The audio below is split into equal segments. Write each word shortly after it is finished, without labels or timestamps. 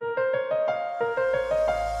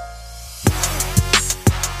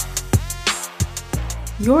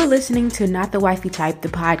You're listening to Not the Wifey Type, the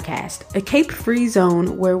podcast, a cape-free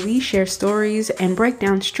zone where we share stories and break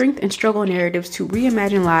down strength and struggle narratives to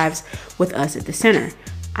reimagine lives with us at the center.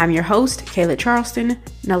 I'm your host, Kayla Charleston.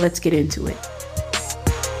 Now let's get into it.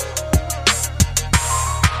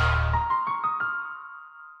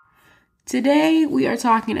 Today, we are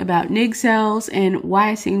talking about NIG cells and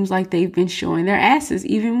why it seems like they've been showing their asses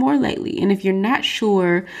even more lately. And if you're not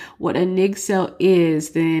sure what a NIG cell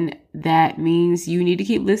is, then that means you need to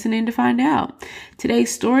keep listening to find out. Today's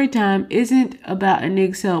story time isn't about a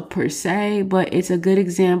NIG cell per se, but it's a good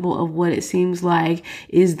example of what it seems like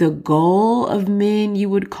is the goal of men you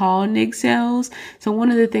would call NIG cells. So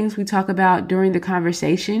one of the things we talk about during the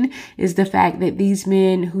conversation is the fact that these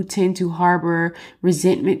men who tend to harbor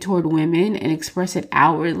resentment toward women and express it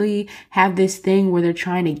outwardly have this thing where they're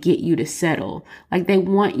trying to get you to settle. Like they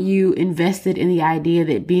want you invested in the idea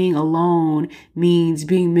that being alone means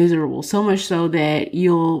being miserable. So much so that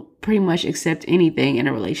you'll pretty much accept anything in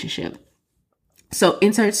a relationship. So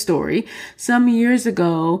insert story. Some years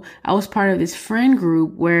ago, I was part of this friend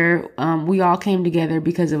group where we all came together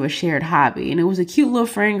because of a shared hobby. And it was a cute little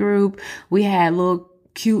friend group. We had little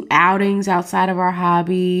cute outings outside of our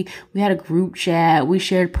hobby. We had a group chat. We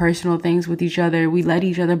shared personal things with each other. We let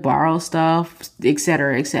each other borrow stuff,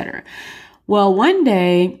 etc., etc. Well, one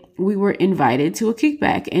day we were invited to a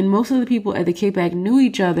kickback, and most of the people at the kickback knew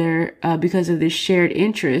each other because of this shared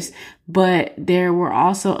interest, but there were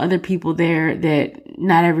also other people there that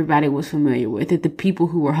not everybody was familiar with, that the people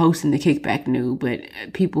who were hosting the kickback knew, but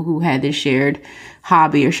people who had this shared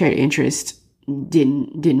hobby or shared interest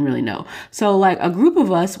didn't really know. So like a group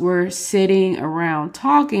of us were sitting around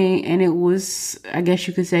talking, and it was, I guess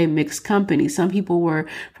you could say, mixed company. Some people were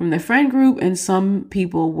from the friend group and some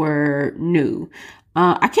people were new.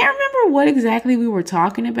 I can't remember what exactly we were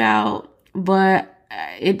talking about, but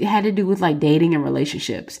it had to do with like dating and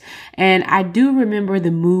relationships. And I do remember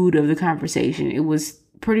the mood of the conversation. It was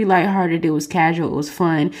pretty lighthearted. It was casual. It was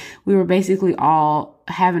fun. We were basically all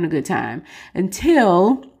having a good time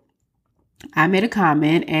until I made a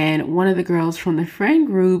comment, and one of the girls from the friend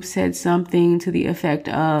group said something to the effect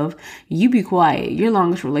of, "You be quiet. Your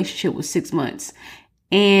longest relationship was 6 months."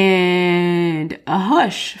 And a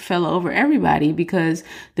hush fell over everybody because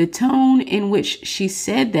the tone in which she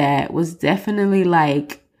said that was definitely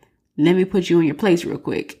like, "Let me put you in your place real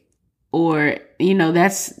quick." Or, you know,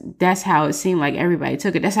 that's how it seemed like everybody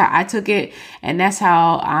took it. That's how I took it. And that's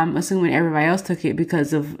how I'm assuming everybody else took it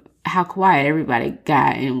because of how quiet everybody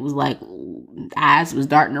got, and was like, eyes was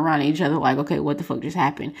darting around each other like, okay, what the fuck just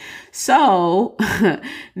happened? So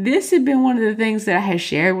this had been one of the things that I had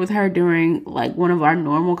shared with her during like one of our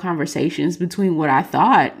normal conversations between what I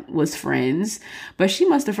thought was friends, but she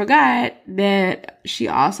must have forgot that she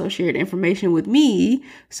also shared information with me.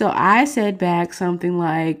 So I said back something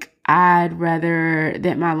like, "I'd rather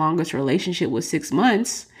that my longest relationship was 6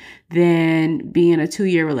 months than be in a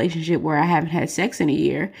 2-year relationship where I haven't had sex in a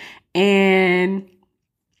year." And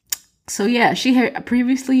so yeah, she had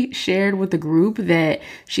previously shared with the group that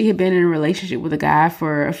she had been in a relationship with a guy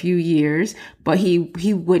for a few years, but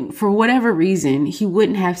he wouldn't, for whatever reason, he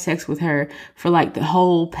wouldn't have sex with her for like the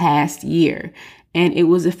whole past year. And it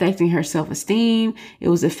was affecting her self-esteem. It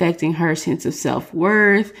was affecting her sense of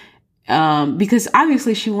self-worth. Because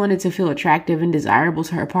obviously she wanted to feel attractive and desirable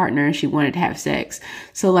to her partner, and she wanted to have sex.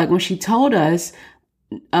 So like when she told us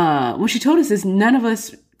this, none of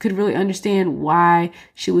us could really understand why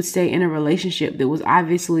she would stay in a relationship that was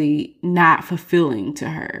obviously not fulfilling to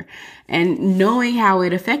her. And knowing how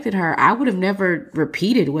it affected her, I would have never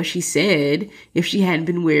repeated what she said if she hadn't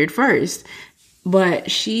been weird first. But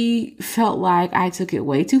she felt like I took it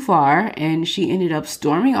way too far, and she ended up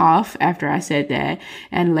storming off after I said that.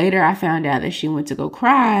 And later I found out that she went to go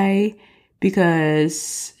cry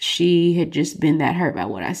because she had just been that hurt by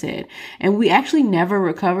what I said. And we actually never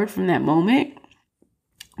recovered from that moment.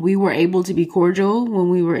 We were able to be cordial when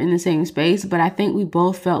we were in the same space, but I think we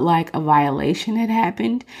both felt like a violation had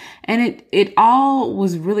happened. And it all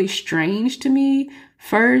was really strange to me.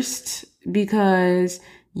 First, because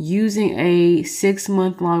using a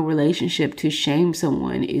 6-month-long relationship to shame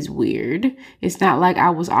someone is weird. It's not like I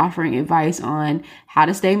was offering advice on how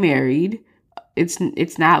to stay married. It's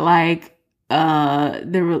not like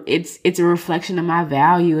it's a reflection of my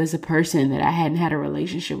value as a person that I hadn't had a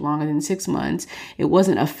relationship longer than 6 months. It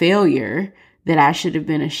wasn't a failure that I should have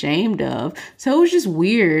been ashamed of. So it was just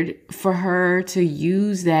weird for her to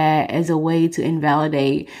use that as a way to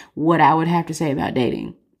invalidate what I would have to say about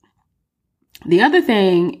dating. The other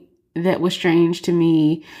thing that was strange to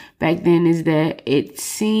me back then is that it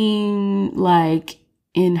seemed like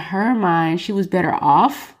in her mind, she was better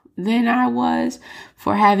off than I was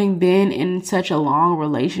for having been in such a long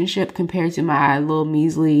relationship compared to my little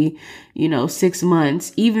measly, 6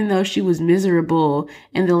 months, even though she was miserable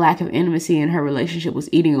and the lack of intimacy in her relationship was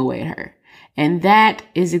eating away at her. And that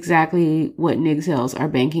is exactly what NIGSELs are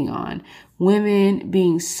banking on. Women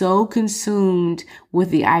being so consumed with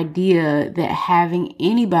the idea that having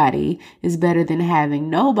anybody is better than having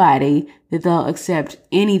nobody that they'll accept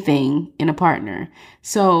anything in a partner.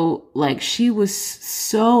 So she was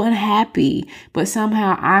so unhappy, but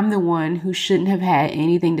somehow I'm the one who shouldn't have had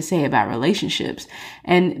anything to say about relationships.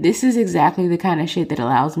 And this is exactly the kind of shit that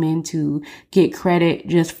allows men to get credit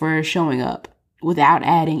just for showing up without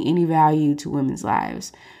adding any value to women's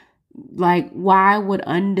lives. Why would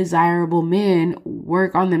undesirable men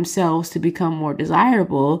work on themselves to become more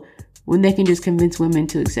desirable when they can just convince women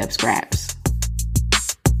to accept scraps?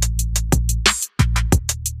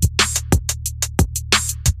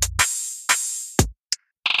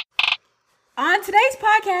 On today's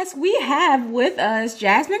podcast, we have with us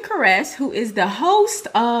Jasmine Caress, who is the host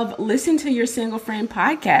of Listen to Your Single Friend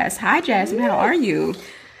podcast. Hi, Jasmine. How are you?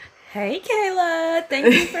 Hey, Kayla.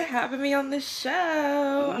 Thank you for having me on the show.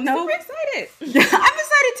 I'm super excited. I'm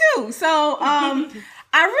excited too. So, I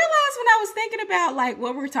realized when I was thinking about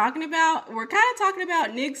what we're talking about, we're kind of talking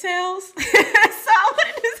about NIGSELs. So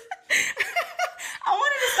I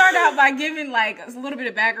wanted to start out by giving a little bit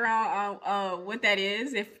of background on what that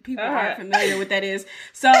is, if people aren't familiar with what that is.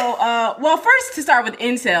 So, first to start with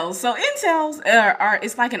incels. So incels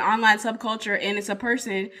it's like an online subculture, and it's a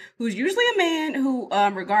person who's usually a man who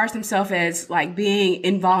regards himself as being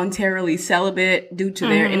involuntarily celibate due to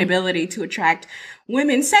their inability to attract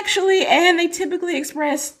women sexually, and they typically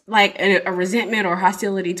express a resentment or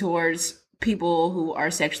hostility towards people who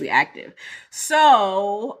are sexually active.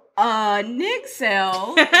 So,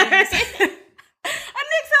 NIGSEL is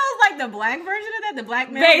the black version of that, the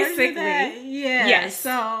black male version of that. Yeah. Yes.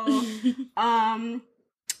 So,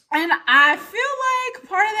 and I feel like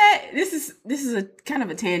part of that, this is a kind of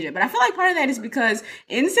a tangent, but I feel like part of that is because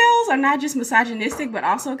incels are not just misogynistic, but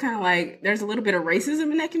also kind of there's a little bit of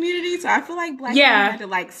racism in that community. So I feel like black people had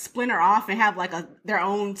to splinter off and have their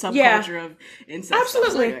own subculture of incels.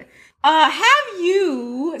 Absolutely. Have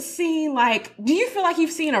you seen, do you feel like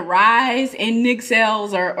you've seen a rise in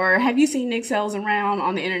NIGSELs or have you seen NIGSELs around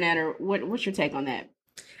on the internet, or what's your take on that?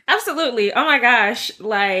 Absolutely. Oh my gosh.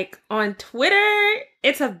 On Twitter,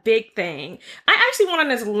 it's a big thing. I actually went on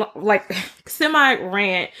this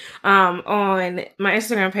semi-rant on my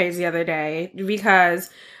Instagram page the other day because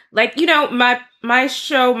my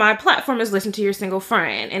platform is Listen to Your Single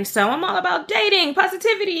Friend. And so I'm all about dating,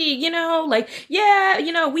 positivity,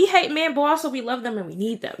 we hate men, but also we love them and we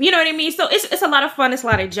need them. You know what I mean? So it's a lot of fun. It's a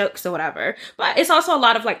lot of jokes or whatever, but it's also a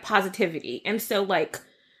lot of positivity. And so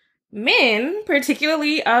men,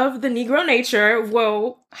 particularly of the Negro nature,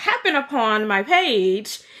 will happen upon my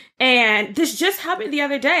page. And this just happened the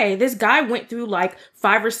other day. This guy went through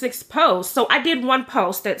 5 or 6 posts. So I did one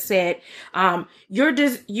post that said,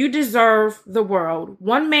 you deserve the world.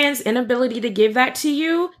 One man's inability to give that to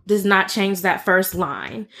you does not change that first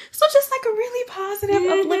line. So just a really positive,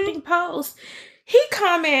 uplifting post. He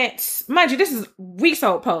comments, mind you, this is weeks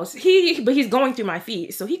old post. But he's going through my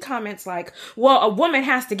feed. So he comments well, a woman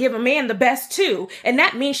has to give a man the best too. And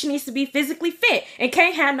that means she needs to be physically fit and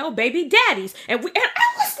can't have no baby daddies. And I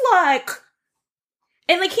was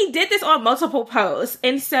he did this on multiple posts.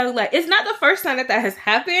 And so it's not the first time that has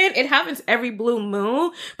happened. It happens every blue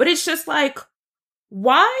moon. But it's just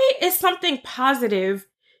why is something positive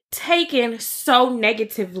taken so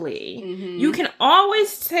negatively? You can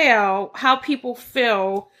always tell how people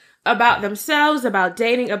feel about themselves, about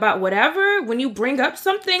dating, about whatever. When you bring up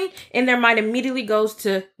something and their mind immediately goes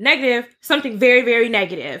to negative, something very, very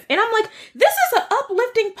negative. And I'm this is an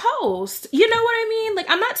uplifting post. You know what I mean?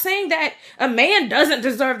 I'm not saying that a man doesn't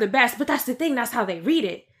deserve the best, but that's the thing. That's how they read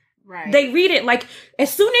it. Right. They read it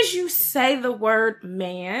as soon as you say the word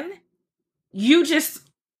man, you just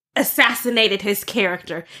assassinated his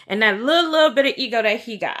character and that little bit of ego that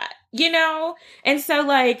he got, And so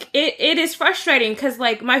it is frustrating because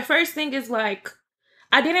my first thing is I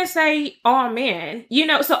didn't say all men,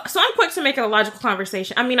 so I'm quick to make it a logical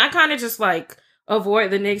conversation. I mean, I kind of just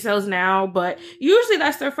avoid the NIGSELs now, but usually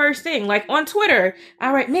that's their first thing. On Twitter,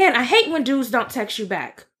 I write, man, I hate when dudes don't text you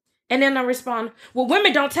back. And then I respond, well,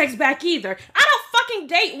 women don't text back either. I don't fucking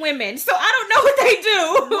date women, so I don't know what they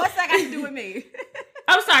do. What's that got to do with me?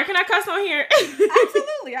 I'm sorry, can I cuss on here?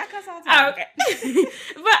 Absolutely, I cuss all the time. Oh, okay.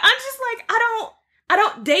 But I'm just I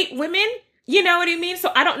don't date women, you know what I mean?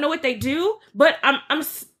 So I don't know what they do, but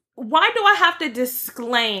why do I have to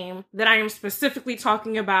disclaim that I am specifically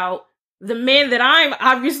talking about the men that I'm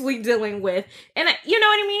obviously dealing with. And you know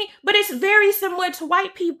what I mean? But it's very similar to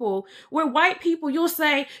white people, where white people, you'll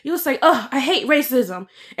say, oh, I hate racism.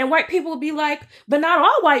 And white people will be like, but not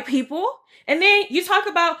all white people. And then you talk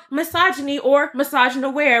about misogyny or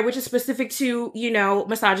misogynoir, which is specific to,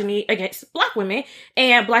 misogyny against black women.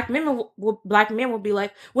 And black men will be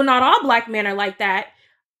like, well, not all black men are like that.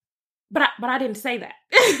 But I didn't say that.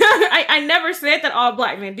 I never said that all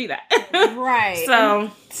black men do that. Right. So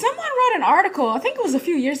and someone wrote an article, I think it was a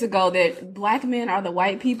few years ago, that black men are the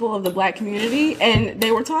white people of the black community. And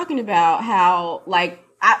they were talking about how, like,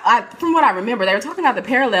 I from what I remember, they were talking about the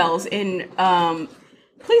parallels in,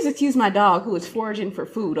 please excuse my dog who is foraging for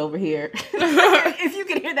food over here. If you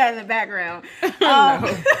can hear that in the background.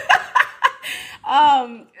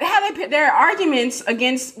 How there are arguments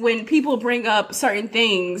against when people bring up certain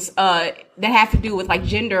things that have to do with like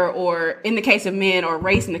gender, or in the case of men, or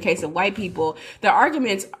race in the case of white people. The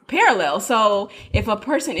arguments parallel. So if a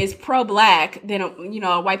person is pro-black, then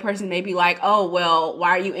a white person may be like, oh well, why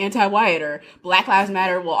are you anti-white? Or Black Lives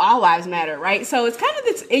Matter, well, all lives matter, right? So it's kind of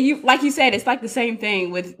this, like you said, it's like the same thing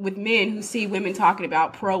with men who see women talking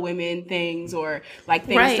about pro-women things, or like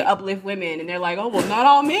things right. to uplift women, and they're like, oh well, not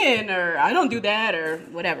all men, or I don't do that, or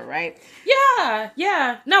whatever, right?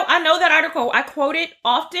 Yeah. No, I know that article. I quote it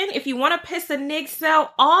often. If you want to piss a nig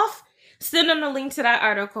cell off, send them the link to that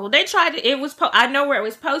article. They tried to, I know where it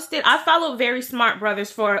was posted. I followed Very Smart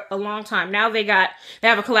Brothers for a long time. Now they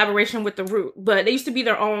have a collaboration with The Root, but they used to be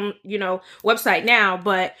their own, website now.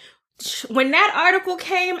 But when that article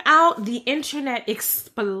came out, the internet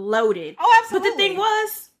exploded. Oh, absolutely. But the thing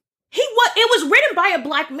was, it was written by a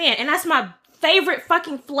black man, and that's my favorite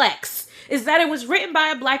fucking flex. Is that it was written by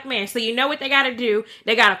a black man. So you know what they gotta do?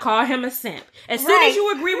 They gotta call him a simp. As soon as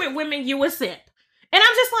you agree with women, you a simp. And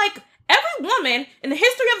I'm just like, every woman in the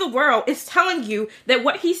history of the world is telling you that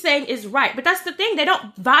what he's saying is right. But that's the thing. They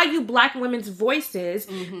don't value black women's voices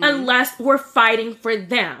unless we're fighting for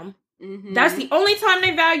them. Mm-hmm. That's the only time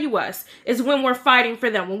they value us, is when we're fighting for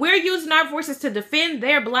them. When we're using our voices to defend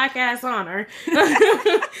their black ass honor,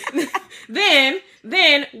 then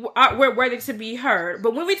we're worthy to be heard.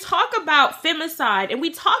 But when we talk about femicide, and we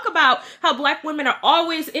talk about how black women are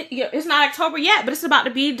always, it's not October yet, but it's about to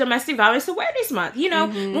be Domestic Violence Awareness Month.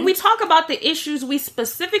 When we talk about the issues we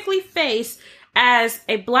specifically face as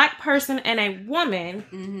a black person and a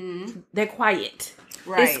woman, they're quiet.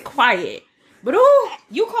 Right. It's quiet. But ooh,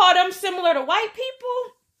 you call them similar to white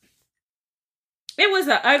people? It was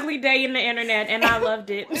an ugly day in the internet, and I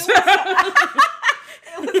loved it. It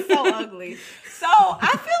was so ugly. So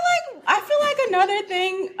I feel like another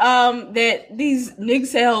thing that these nig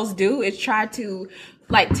cells do is try to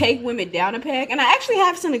like take women down a peg. And I actually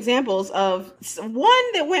have some examples of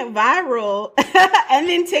one that went viral, and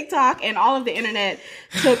then TikTok and all of the internet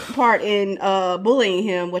took part in bullying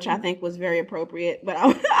him, which I think was very appropriate. But I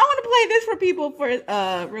want to play this for people for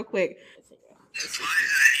real quick. Why is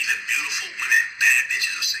that even beautiful women, bad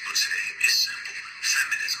bitches are single today? It's simple.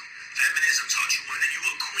 Feminism. Feminism taught you one that you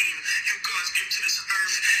a queen. You God's gift to this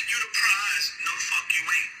earth. You the prize. No, the fuck you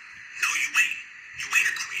ain't. No, you ain't. You ain't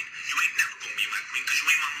a queen. You ain't never gonna be my queen because you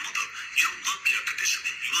ain't my mother. You don't love me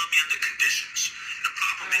unconditionally. You love me under conditions. The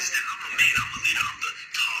problem is that I'm a man. I'm a leader. I'm the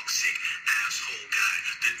toxic asshole guy.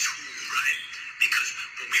 The tool, right? Because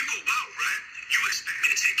when we go out, right, you expect me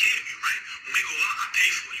to take care of you, right? When we go out, I pay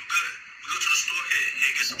for you. Good. We go to the store.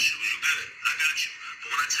 Hey, get some shoes. You good. I got you. But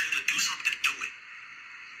when I tell you to do something, do it.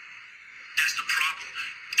 That's the problem.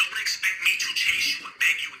 Don't expect me to chase you and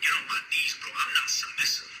beg you and get on my knees, bro. I'm not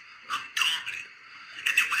submissive. I'm dominant.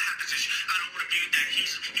 And then what happens is, I don't want to be with that.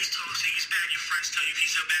 He's toxic, he's bad. Your friends tell you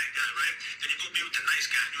he's a bad guy, right? Then you go be with the nice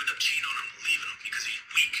guy and you end up cheating on him and leaving him because he's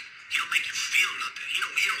weak. He don't make you feel nothing. He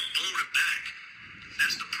don't blow it back.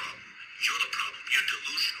 That's the problem. You're the problem. You're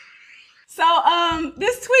delusional. So,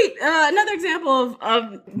 this tweet, another example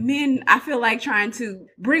of men, I feel like, trying to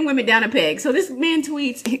bring women down a peg. So this man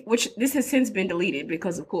tweets, which this has since been deleted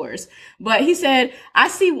because of course, but he said, I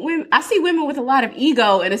see women with a lot of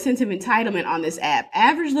ego and a sense of entitlement on this app.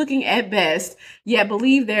 Average looking at best, yet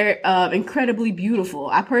believe they're, incredibly beautiful.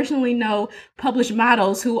 I personally know published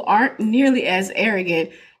models who aren't nearly as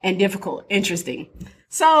arrogant and difficult. Interesting.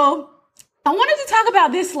 So, I wanted to talk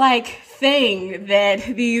about this thing that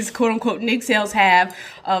these quote unquote nig cells have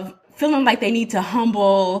of feeling like they need to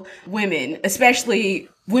humble women, especially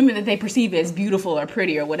women that they perceive as beautiful or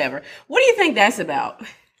pretty or whatever. What do you think that's about?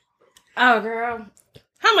 Oh, girl.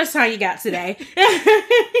 How much time you got today?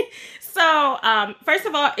 So, first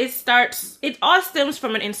of all, it all stems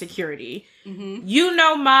from an insecurity. Mm-hmm. You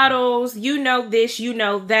know models, you know this, you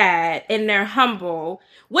know that, and they're humble.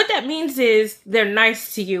 what that means is they're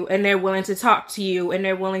nice to you and they're willing to talk to you and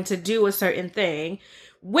they're willing to do a certain thing.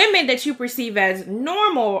 Women that you perceive as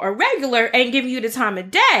normal or regular ain't giving you the time of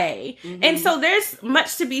day. Mm-hmm. And so there's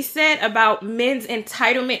much to be said about men's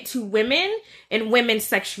entitlement to women and women's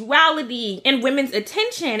sexuality and women's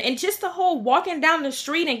attention and just the whole walking down the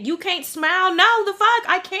street and you can't smile. No, the fuck,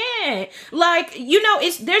 I can't. Like, you know,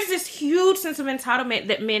 there's this huge sense of entitlement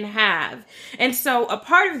that men have. And so a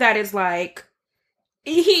part of that is like,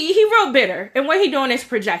 he real bitter and what he doing is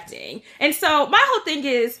projecting. And so my whole thing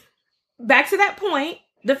is, back to that point,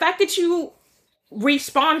 the fact that you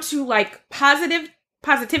respond to like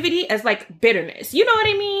positivity as like bitterness. You know what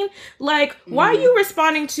I mean? Like, why are you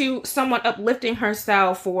responding to someone uplifting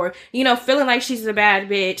herself or, you know, feeling like she's a bad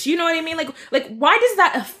bitch? You know what I mean? Like why does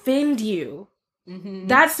that offend you? Mm-hmm.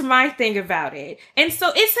 That's my thing about it. And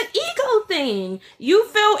so it's an ego thing. You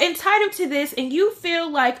feel entitled to this and you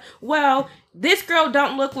feel like, well, this girl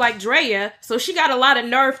don't look like Drea, so she got a lot of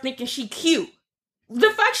nerve thinking she cute. The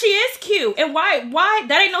fuck, she is cute. And why?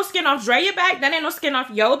 That ain't no skin off Drea back. That ain't no skin off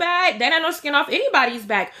your back. That ain't no skin off anybody's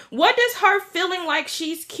back. What does her feeling like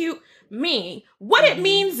she's cute mean? What it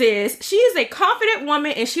means is she is a confident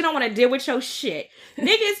woman and she don't want to deal with your shit.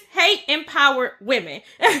 Niggas hate empowered women.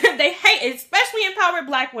 They hate, especially empowered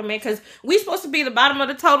black women, because we supposed to be the bottom of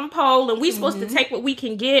the totem pole and we supposed to take what we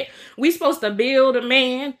can get. We supposed to build a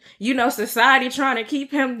man. You know, society trying to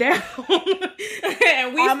keep him down.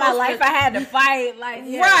 And all my life I had to fight. Like,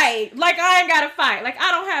 yeah. Right. Like, I ain't got to fight. Like,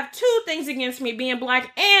 I don't have two things against me being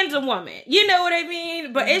black and a woman. You know what I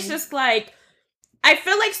mean? But it's just like, I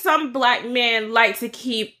feel like some black men like to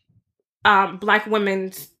keep black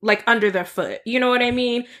women's like under their foot. You know what I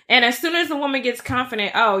mean? And as soon as the woman gets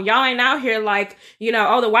confident, oh, y'all ain't out here like, you know,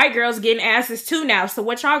 oh, the white girls getting asses too now. So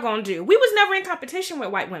what y'all gonna do? We was never in competition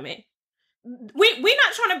with white women. We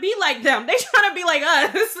not trying to be like them. They trying to be like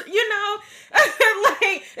us, you know?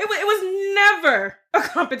 Like, it was never a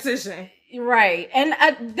competition. Right. And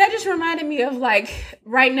that just reminded me of like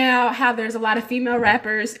right now how there's a lot of female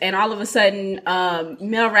rappers and all of a sudden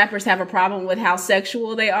male rappers have a problem with how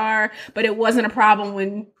sexual they are, but it wasn't a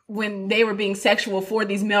problem when they were being sexual for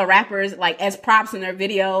these male rappers, like as props in their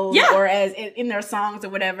videos or as in their songs or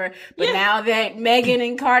whatever. But now that Megan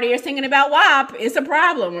and Cardi are singing about WAP, it's a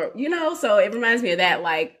problem, or, you know? So it reminds me of that.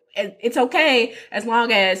 Like, it's okay as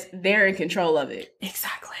long as they're in control of it.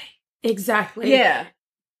 Exactly. Yeah.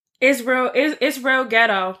 It's real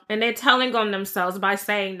ghetto, and they're telling on themselves by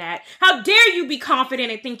saying that. How dare you be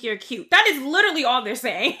confident and think you're cute? That is literally all they're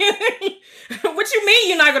saying. What you mean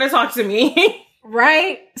you're not going to talk to me?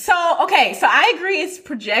 Right. So, okay. So I agree it's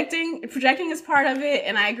projecting is part of it.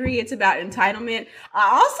 And I agree it's about entitlement. I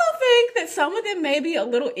also think that some of them may be a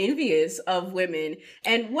little envious of women.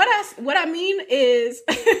 And what I mean is,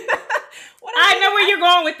 I know where you're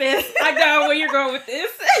going with this. I know where you're going with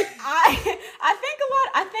this.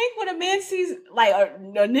 I think when a man sees like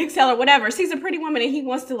a Nick Seller or whatever, sees a pretty woman and he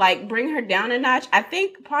wants to like bring her down a notch, I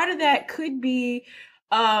think part of that could be,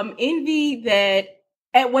 envy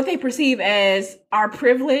at what they perceive as our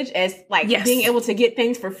privilege, as like being able to get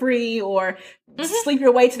things for free or sleep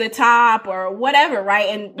your way to the top or whatever, right?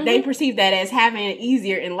 And they perceive that as having it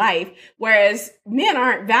easier in life, whereas men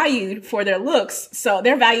aren't valued for their looks. So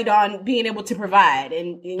they're valued on being able to provide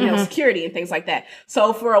and, you know, security and things like that.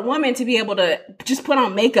 So for a woman to be able to just put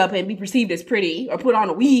on makeup and be perceived as pretty, or put on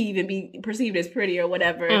a weave and be perceived as pretty or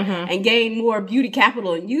whatever, and gain more beauty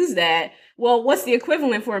capital and use that, well, what's the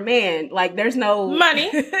equivalent for a man? Like, there's no money,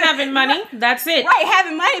 having money. That's it. Right,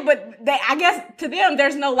 having money, but I guess to them,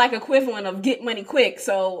 there's no like equivalent of get money quick.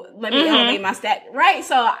 So let me elevate my stat. Right.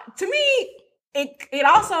 So to me, it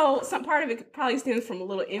also, some part of it probably stems from a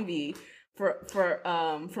little envy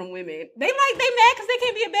from women. They mad because they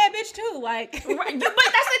can't be a bad bitch too. Like, right. But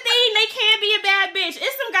that's the thing. They can't be a bad bitch.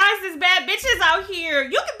 It's some guys that's bad bitches out here.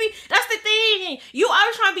 You can be. That's the thing. You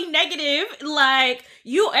always trying to be negative. Like,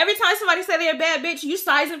 you, every time somebody say they're a bad bitch, you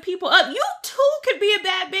sizing people up. You too could be a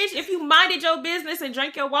bad bitch if you minded your business and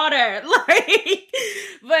drank your water. Like,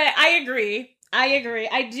 but I agree. I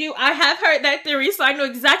have heard that theory, so I know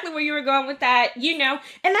exactly where you were going with that, you know.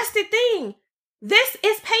 And that's the thing. This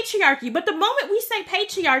is patriarchy. But the moment we say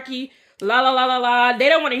patriarchy, la la la la la, they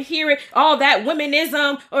don't want to hear it. All that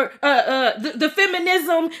womanism or the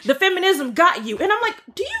feminism got you. And I'm like,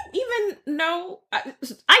 do you even know?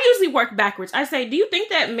 I usually work backwards. I say, do you think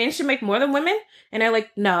that men should make more than women? And they're like,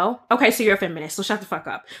 no. Okay, so you're a feminist, so shut the fuck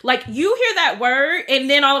up. Like, you hear that word, and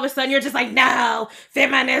then all of a sudden you're just like, no,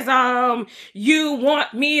 feminism. You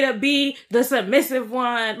want me to be the submissive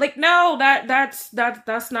one. Like, no, that's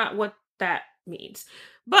not what that means.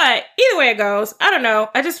 But either way it goes, I don't know.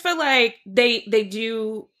 I just feel like they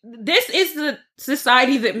do. This is the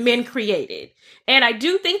society that men created. And I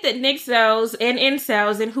do think that Nicels and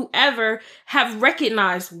incels and whoever have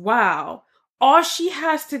recognized, wow, all she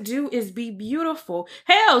has to do is be beautiful.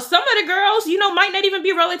 Hell, some of the girls, might not even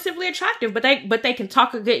be relatively attractive, but they can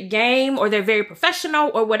talk a good game, or they're very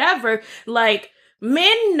professional or whatever. Like,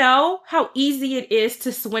 men know how easy it is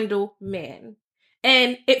to swindle men.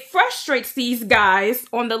 And it frustrates these guys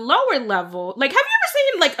on the lower level. Like, have you ever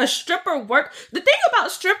seen, like, a stripper work? The thing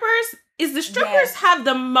about strippers is the strippers have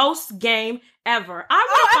the most game ever. I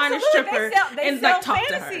want to find a stripper and, like, talk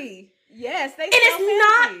to her. Yes, and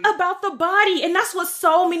it's not about the body, and that's what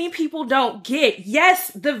so many people don't get.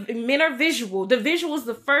 Yes, the men are visual. The visual is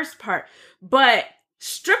the first part, but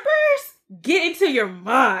strippers get into your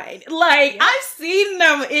mind. Like, I've seen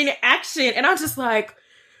them in action, and I'm just like,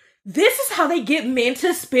 this is how they get men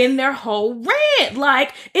to spend their whole rent.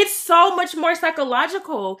 Like, it's so much more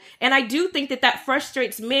psychological. And I do think that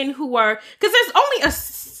frustrates men who are, because there's only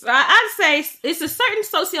I'd say it's a certain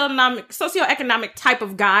socioeconomic type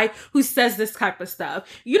of guy who says this type of stuff.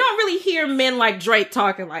 You don't really hear men like Drake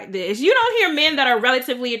talking like this. You don't hear men that are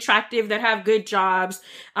relatively attractive, that have good jobs,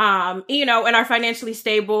 and are financially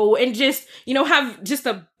stable, and just, have just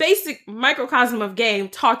a basic microcosm of game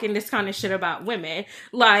talking this kind of shit about women.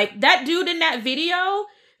 Like, that dude in that video,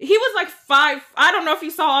 he was like 5. I don't know if you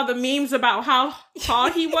saw all the memes about how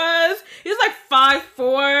tall he was. He was like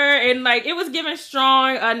 5'4", and like it was giving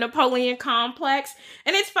strong Napoleon complex.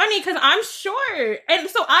 And it's funny because I'm short, and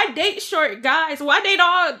so I date short guys. Well, I date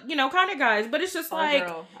all kind of guys, but it's just girl, I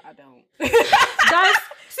don't. Guys,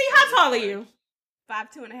 see, how tall are you?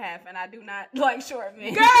 5'2.5", and I do not like short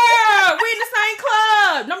men. Girl, we're in the same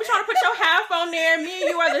club. Don't be trying to put your half on there. Me and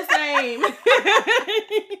you are the same. So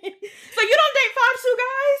you don't date 5'2"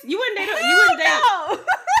 guys? You wouldn't date. No.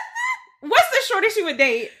 What's the shortest you would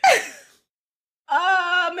date?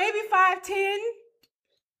 Maybe 5'10".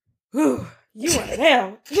 Whew, you are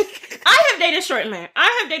them. I have dated short men.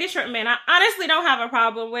 I honestly don't have a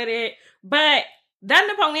problem with it, but that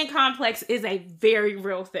Napoleon complex is a very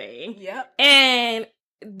real thing. Yep. And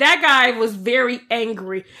that guy was very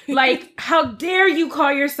angry. Like, how dare you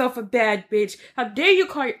call yourself a bad bitch? How dare you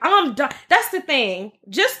call I'm done. That's the thing.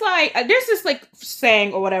 Just like, there's this like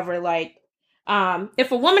saying or whatever, like,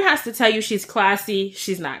 if a woman has to tell you she's classy,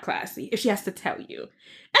 she's not classy. If she has to tell you. And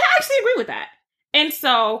I actually agree with that. And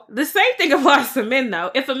so the same thing applies to men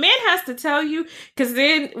though. If a man has to tell you, because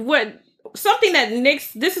then something that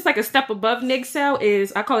this is like a step above Nicel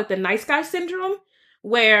is, I call it the nice guy syndrome,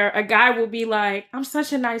 where a guy will be like, I'm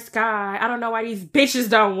such a nice guy. I don't know why these bitches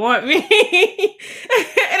don't want me. And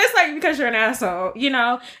it's like, because you're an asshole.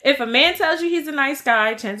 If a man tells you he's a nice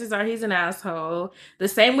guy, chances are he's an asshole. The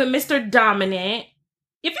same with Mr. Dominant.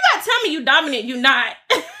 If you gotta tell me you dominant, you not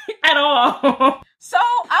at all. So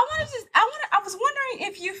I was wondering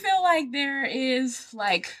if you feel like there is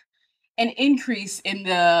like an increase in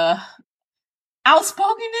the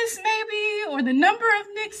outspokenness maybe, or the number of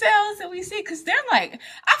Nicels that we see, because they're like,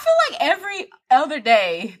 I feel like every other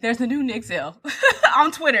day there's a new Nicel on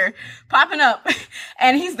Twitter popping up,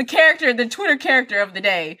 and he's the Twitter character of the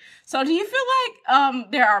day. So do you feel like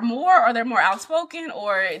there are more, or they're more outspoken,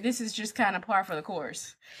 or this is just kind of par for the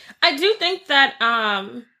course? I do think that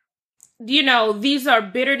these are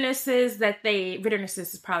bitternesses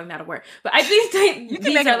is probably not a word, but I think you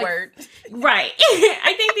can make a word. Right.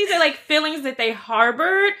 I think these are like feelings that they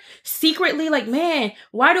harbored secretly. Like, man,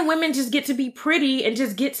 why do women just get to be pretty and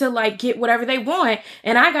just get to like get whatever they want?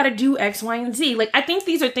 And I got to do X, Y, and Z. Like, I think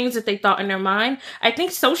these are things that they thought in their mind. I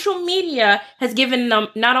think social media has given them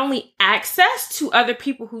not only access to other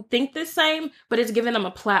people who think the same, but it's given them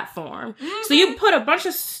a platform. Mm-hmm. So you put a bunch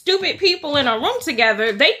of stupid people in a room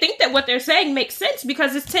together. They think that what they're saying makes sense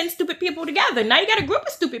because it's 10 stupid people together. Now you got a group of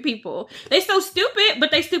stupid people. They so stupid,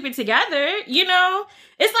 but they stupid together,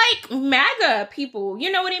 It's like MAGA people,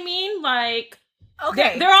 you know what I mean? Like,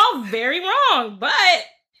 okay, they're all very wrong, but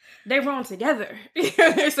they're wrong together.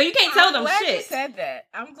 So you can't tell them shit.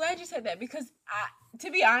 I'm glad you said that because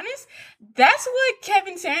to be honest, that's what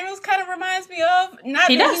Kevin Samuels kind of reminds me of. Not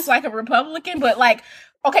that he's like a Republican, but like,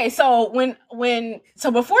 okay, so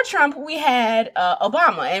so before Trump, we had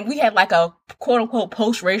Obama, and we had like a quote unquote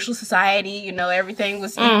post-racial society. Everything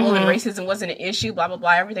was equal and racism wasn't an issue. Blah blah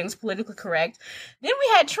blah. Everything was politically correct. Then we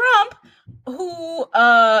had Trump, who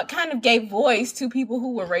kind of gave voice to people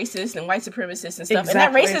who were racist and white supremacists and stuff. Exactly. And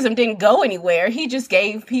that racism didn't go anywhere. He just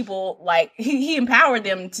gave people like he empowered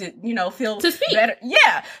them to feel to speak better.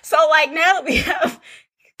 Yeah. So like now that we have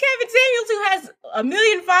Kevin Samuels, who has 1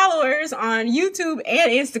 million followers on YouTube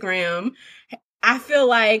and Instagram, I feel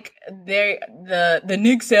like the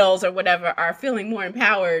Nick cells or whatever are feeling more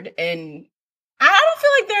empowered, and I don't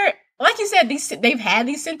feel like they're, like you said, they've had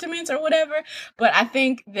these sentiments or whatever, but I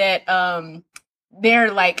think that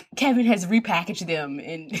they're like, Kevin has repackaged them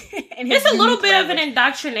and it's a little bit of an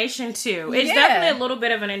indoctrination too. It's definitely a little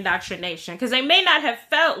bit of an indoctrination, because they may not have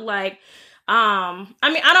felt like I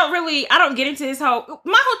mean, I don't get into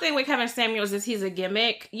my whole thing with Kevin Samuels is he's a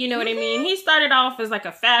gimmick. You know what I mean? He started off as like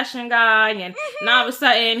a fashion guy, and now all of a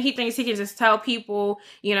sudden he thinks he can just tell people,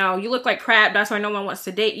 you know, you look like crap, that's why no one wants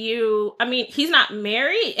to date you. I mean, he's not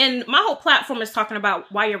married, and my whole platform is talking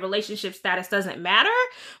about why your relationship status doesn't matter.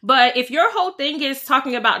 But if your whole thing is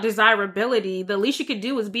talking about desirability, the least you could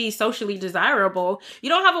do is be socially desirable. You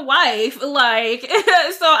don't have a wife, like,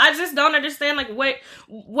 so I just don't understand like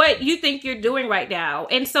what you think you're doing right now.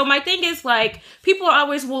 And so my thing is like, people are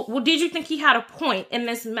always, well, did you think he had a point in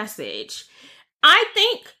this message? I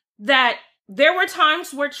think that there were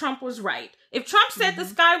times where Trump was right. If Trump said the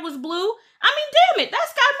sky was blue, I mean, damn it, that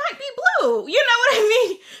sky might be blue. You know what I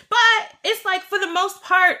mean? But it's like, for the most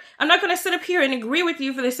part, I'm not going to sit up here and agree with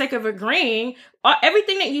you for the sake of agreeing.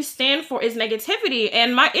 Everything that you stand for is negativity.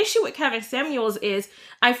 And my issue with Kevin Samuels is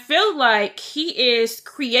I feel like he is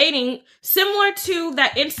creating, similar to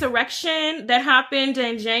that insurrection that happened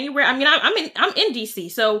in January. I mean, I'm in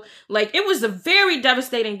DC, so like it was a very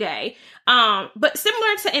devastating day. But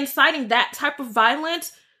similar to inciting that type of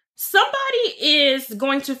violence, somebody is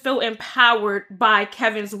going to feel empowered by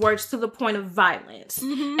Kevin's words to the point of violence.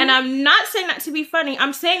 Mm-hmm. And I'm not saying that to be funny.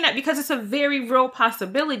 I'm saying that because it's a very real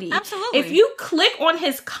possibility. Absolutely. If you click on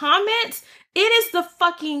his comments, it is the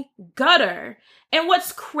fucking gutter. And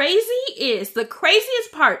what's crazy is, the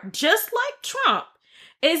craziest part, just like Trump,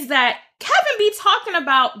 is that Kevin be talking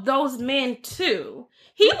about those men too.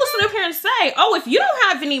 He will sit up here and say, oh, if you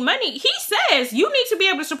don't have any money, he says you need to be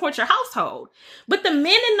able to support your household. But the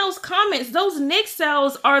men in those comments, those Nick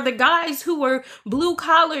cells, are the guys who were blue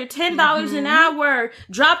collar, $10 an hour,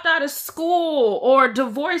 dropped out of school, or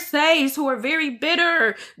divorcees who are very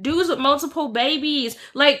bitter, dudes with multiple babies.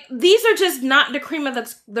 Like, these are just not the cream of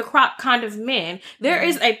the crop kind of men. There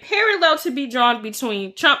is a parallel to be drawn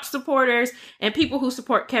between Trump supporters and people who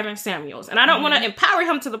support Kevin Samuels. And I don't want to empower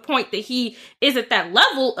him to the point that he is at that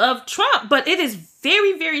level of Trump, but it is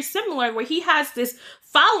very, very similar, where he has this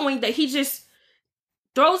following that he just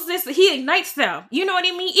throws this, he ignites them. You know what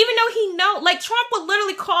I mean? Even though he know, like, Trump would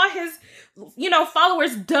literally call his,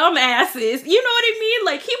 followers dumb asses. You know what I mean?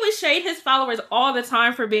 Like, he would shade his followers all the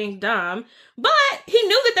time for being dumb, but he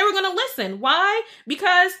knew that they were going to listen. Why?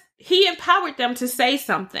 Because he empowered them to say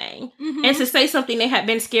something, and to say something they had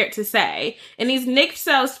been scared to say. And these Nick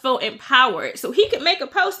cells feel empowered. So he could make a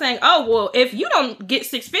post saying, oh, well, if you don't get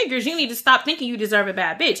 6 figures, you need to stop thinking you deserve a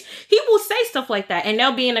bad bitch. He will say stuff like that. And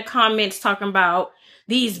they'll be in the comments talking about,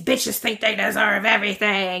 these bitches think they deserve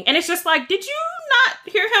everything. And it's just like, did you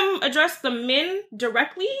not hear him address the men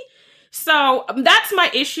directly? So that's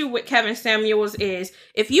my issue with Kevin Samuels is,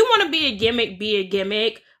 if you want to be a gimmick, be a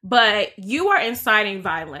gimmick. But you are inciting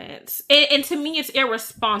violence. And to me, it's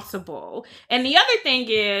irresponsible. And the other thing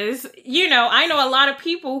is, I know a lot of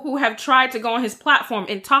people who have tried to go on his platform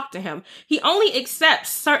and talk to him. He only accepts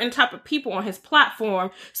certain type of people on his platform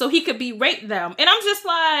so he could berate them. And I'm just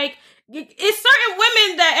like, it's certain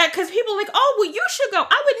women that, because people are like, oh, well, you should go.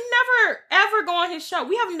 I would never, ever go on his show.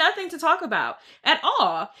 We have nothing to talk about at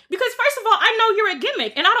all. Because first of all, I know you're a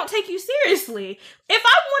gimmick and I don't take you seriously. If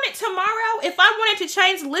I wanted tomorrow, if I wanted to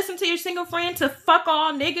change Listen to Your Single Friend to fuck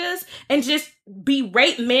all niggas and just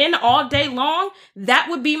berate men all day long, that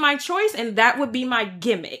would be my choice and that would be my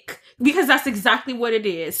gimmick. Because that's exactly what it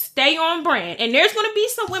is. Stay on brand. And there's going to be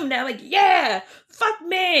some women that are like, yeah, fuck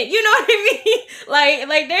men. You know what I mean?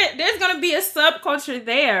 Like there's going to be a subculture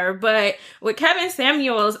there. But with Kevin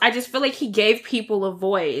Samuels, I just feel like he gave people a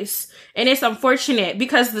voice. And it's unfortunate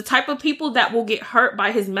because the type of people that will get hurt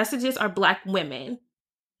by his messages are Black women.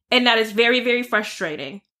 And that is very, very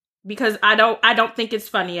frustrating. Because I don't think it's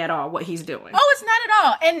funny at all what he's doing. Oh, it's not at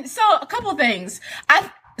all. And so a couple things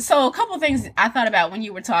I thought about when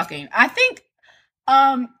you were talking. I think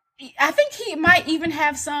he might even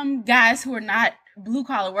have some guys who are not blue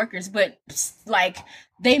collar workers, but like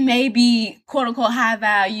they may be quote unquote high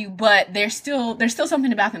value, but there's still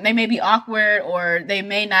something about them. They may be awkward, or they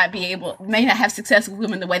may not have success with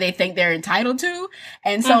women the way they think they're entitled to,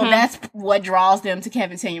 and so that's what draws them to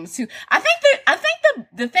Kevin Samuels too. I think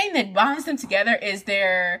the thing that bonds them together is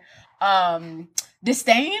their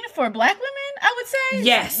disdain for Black women, I would say.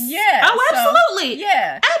 Yes. Yeah. Oh, absolutely. Absolutely.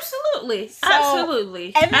 Yeah. Absolutely. So- absolutely.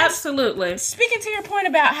 and that's- Absolutely. Speaking to your point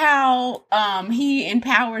about how he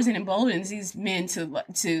empowers and emboldens these men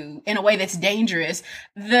to in a way that's dangerous,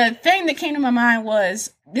 the thing that came to my mind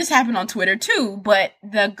was, this happened on Twitter too, but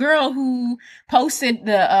the girl who posted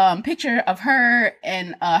the picture of her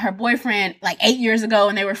and her boyfriend like 8 years ago,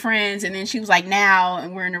 and they were friends, and then she was like, now,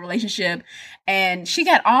 and we're in a relationship, and she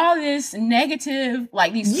got all this negative,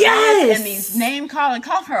 like these Yes! and these name calling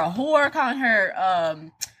her a whore, calling her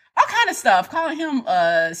all kind of stuff, calling him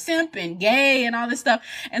simp and gay and all this stuff.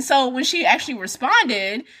 And so when she actually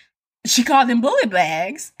responded, she called them bully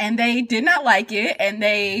bags, and they did not like it, and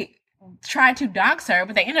they tried to dox her,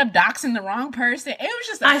 but they ended up doxing the wrong person. It was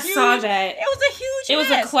just I saw that. It was a huge It was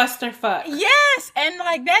mess. a clusterfuck. Yes, and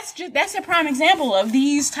like that's a prime example of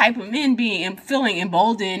these type of men being feeling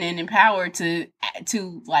emboldened and empowered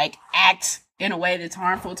to like act in a way that's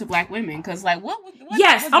harmful to Black women. Because like what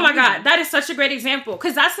Yes. what's Oh the my reason? God. That is such a great example.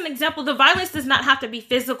 Because that's an example. The violence does not have to be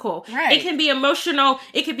physical. Right. It can be emotional.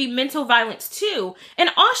 It can be mental violence too. And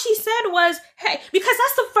all she said was, hey, because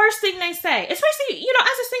that's the first thing they say. Especially, you know,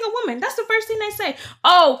 as a single woman, that's the first thing they say.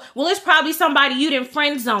 Oh, well, it's probably somebody you didn't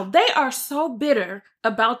friend zone. They are so bitter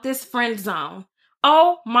about this friend zone.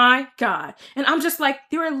 Oh my God. And I'm just like,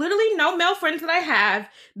 there are literally no male friends that I have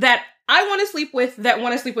that I want to sleep with that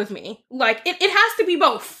want to sleep with me. Like, it has to be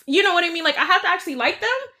both. You know what I mean? Like, I have to actually like them.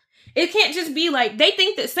 It can't just be like, they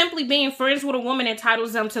think that simply being friends with a woman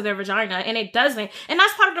entitles them to their vagina, and it doesn't. And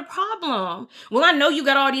that's part of the problem. Well, I know you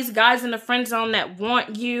got all these guys in the friend zone that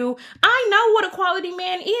want you. I know what a quality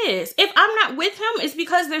man is. If I'm not with him, it's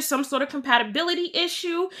because there's some sort of compatibility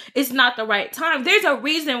issue. It's not the right time. There's a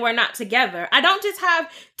reason we're not together. I don't just have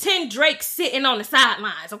 10 Drakes sitting on the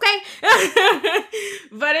sidelines, okay?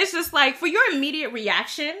 But it's just like, for your immediate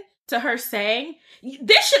reaction to her saying,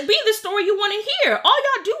 this should be the story you want to hear. All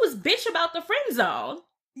y'all do is bitch about the friend zone.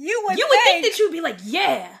 You would think that you'd be like,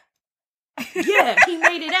 yeah, he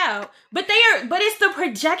made it out. But it's the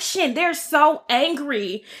projection. They're so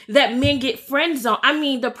angry that men get friend zoned. I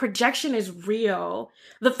mean, the projection is real.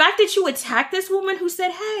 The fact that you attack this woman who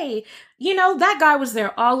said, hey, you know, that guy was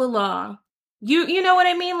there all along. You know what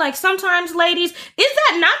I mean? Like, sometimes, ladies, is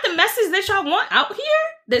that not the message that y'all want out here?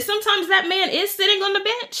 That sometimes that man is sitting on the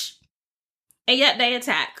bench? And yet they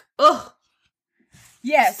attack. Ugh.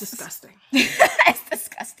 Yes. It's disgusting. It's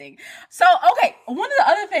disgusting. So, okay, one of the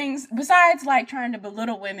other things, besides like trying to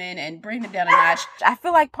belittle women and bring them down a notch, I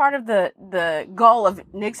feel like part of the goal of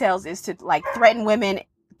Nick Sales is to like threaten women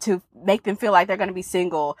to make them feel like they're going to be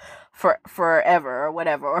single forever or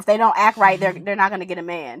whatever. Or if they don't act right, they're not going to get a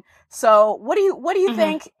man. So what do you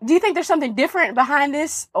think? Do you think there's something different behind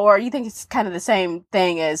this, or you think it's kind of the same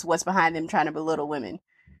thing as what's behind them trying to belittle women?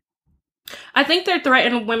 I think they're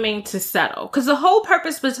threatening women to settle. Because the whole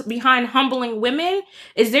purpose behind humbling women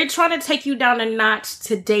is they're trying to take you down a notch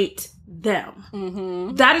to date them.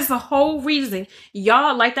 Mm-hmm. That is the whole reason.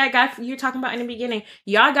 Y'all, like that guy you're talking about in the beginning,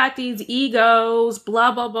 y'all got these egos,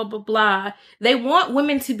 blah, blah, blah, blah, blah. They want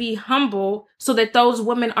women to be humble so that those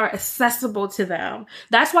women are accessible to them.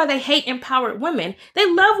 That's why they hate empowered women. They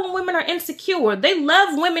love when women are insecure. They love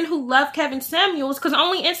women who love Kevin Samuels because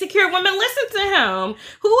only insecure women listen to him.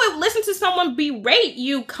 Who would listen to someone berate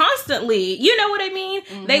you constantly? You know what I mean?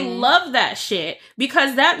 Mm-hmm. They love that shit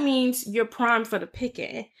because that means you're primed for the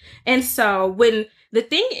picking. And so when the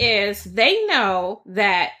thing is, they know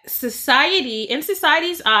that in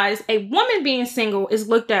society's eyes, a woman being single is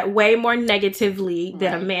looked at way more negatively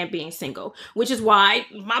than a man being single, which is why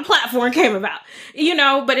my platform came about, you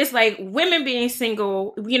know, but it's like women being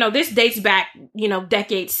single, you know, this dates back, you know,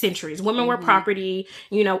 decades, centuries. Women were property,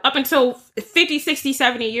 you know, up until 50, 60,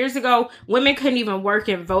 70 years ago, women couldn't even work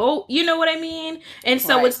and vote. You know what I mean? And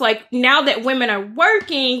so it's like now that women are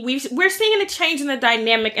working, we're seeing a change in the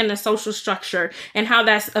dynamic and the social structure and how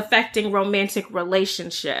that's affecting romantic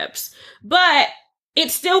relationships. But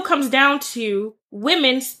it still comes down to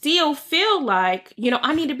women still feel like, you know,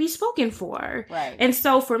 I need to be spoken for. Right. And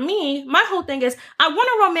so for me, my whole thing is I want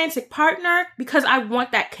a romantic partner because I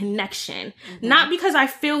want that connection, not because I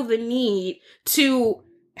feel the need to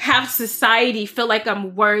have society feel like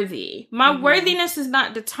I'm worthy. My worthiness is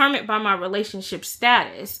not determined by my relationship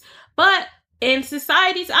status, but in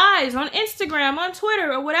society's eyes, on Instagram, on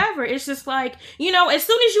Twitter, or whatever, it's just like, you know, as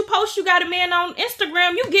soon as you post you got a man on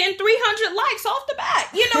Instagram, you getting 300 likes off the bat.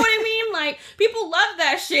 You know what I mean? Like, people love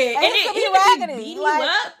that shit. And he could be beating you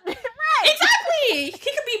up. Right. Exactly. He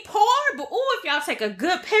could be poor, but if y'all take a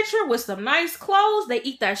good picture with some nice clothes, they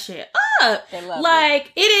eat that shit up. They love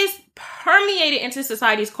like, it is permeated into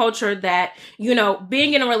society's culture that, you know,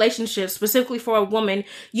 being in a relationship, specifically for a woman,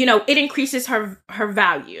 you know, it increases her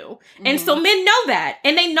value. And so men know that.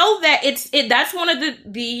 And they know that that's one of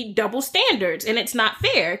the double standards, and it's not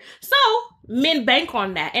fair. So men bank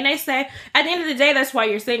on that. And they say, at the end of the day, that's why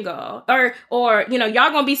you're single. Or, you know,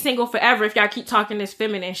 y'all gonna be single forever if y'all keep talking this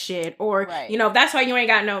feminine shit. Or, you know, that's why you ain't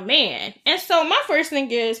got no man. And so my first thing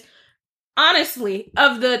is, honestly,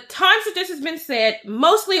 of the times that this has been said,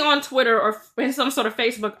 mostly on Twitter or in some sort of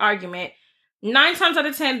Facebook argument, 9 times out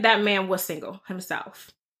of 10, that man was single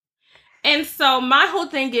himself. And so my whole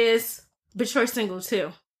thing is, but you're single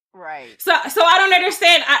too. Right. So I don't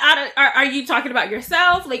understand. Are you talking about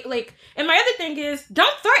yourself? Like, and my other thing is,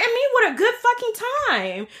 don't threaten me with a good fucking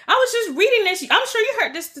time. I was just reading this. I'm sure you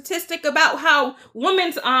heard this statistic about how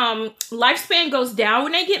women's lifespan goes down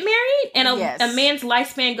when they get married, and a man's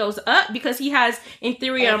lifespan goes up because he has, in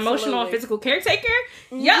theory, an emotional and physical caretaker.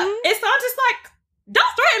 Yeah, it's all just like, don't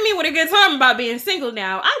threaten me with a good time about being single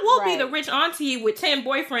now. I will be the rich auntie with 10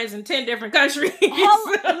 boyfriends in 10 different countries.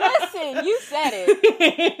 Listen, you said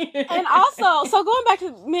it. And also, so going back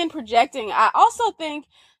to men projecting, I also think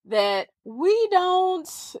that we don't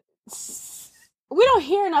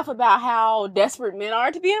hear enough about how desperate men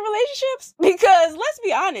are to be in relationships, because let's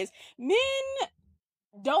be honest, men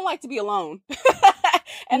don't like to be alone.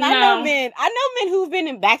 And I know men who've been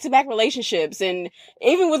in back-to-back relationships, and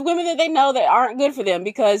even with women that they know that aren't good for them,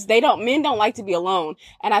 because men don't like to be alone.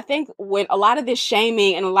 And I think when a lot of this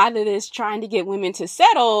shaming and a lot of this trying to get women to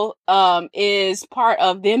settle is part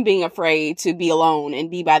of them being afraid to be alone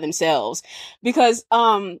and be by themselves. Because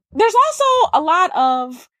there's also a lot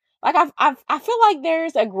of, like, I feel like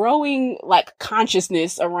there's a growing, like,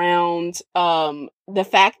 consciousness around the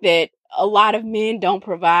fact that a lot of men don't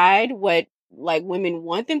provide what, like, women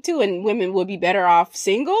want them to, and women would be better off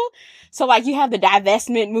single. So, like, you have the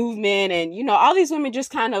divestment movement, and, you know, all these women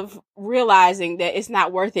just kind of realizing that it's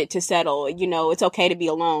not worth it to settle. You know, it's okay to be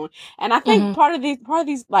alone. And I think part of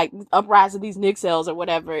these like uprise of these Nicks-Elles or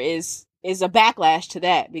whatever is a backlash to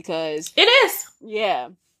that, because it is. Yeah.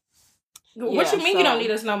 What you mean you don't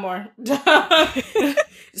need us no more?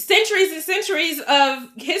 Centuries and centuries of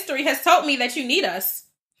history has told me that you need us.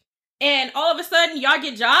 And all of a sudden, y'all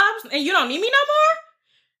get jobs and you don't need me no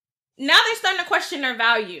more? Now they're starting to question their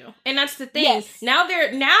value. And that's the thing. Yes. Now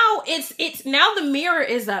the mirror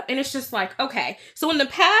is up, and it's just like, okay, so in the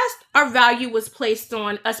past, our value was placed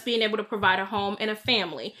on us being able to provide a home and a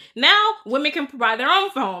family. Now, women can provide their own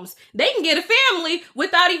homes. They can get a family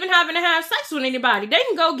without even having to have sex with anybody. They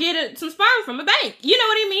can go get some sperm from a bank. You know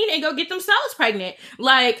what I mean? And go get themselves pregnant.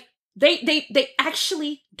 Like, they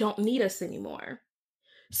actually don't need us anymore.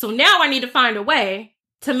 So now I need to find a way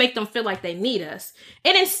to make them feel like they need us.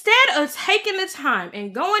 And instead of taking the time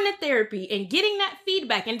and going to therapy and getting that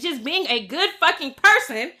feedback and just being a good fucking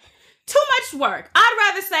person, too much work. I'd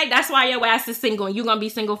rather say that's why your ass is single and you're going to be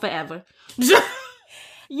single forever.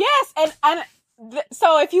 Yes.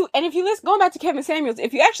 So if you listen, going back to Kevin Samuels,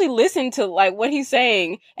 if you actually listen to, like, what he's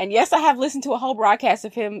saying, and yes, I have listened to a whole broadcast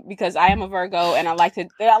of him because I am a Virgo and I like to listen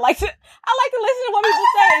to what people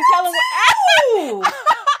say and tell them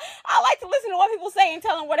I like to listen to what people say and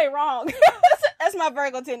tell them where they're wrong. That's my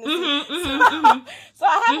Virgo tendency. So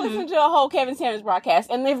I have listened to a whole Kevin Samuels broadcast,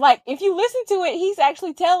 and they've, like, if you listen to it, he's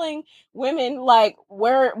actually telling women, like,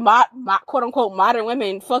 where my quote unquote modern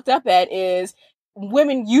women fucked up at is,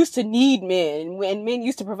 women used to need men, and men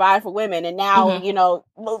used to provide for women, and now, you know,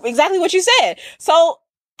 exactly what you said. So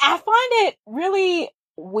I find it really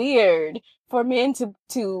weird for men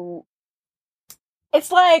to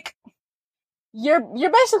it's like you're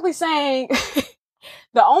basically saying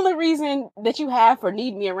the only reason that you have for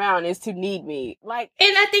need me around is to need me. Like,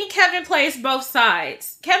 and I think Kevin plays both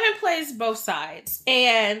sides.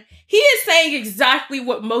 And he is saying exactly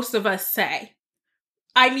what most of us say.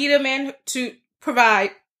 I need a man to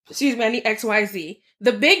provide, I need XYZ.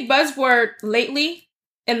 The big buzzword lately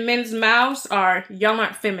in men's mouths are, y'all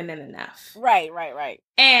aren't feminine enough. Right.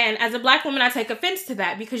 And as a Black woman, I take offense to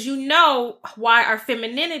that, because you know why our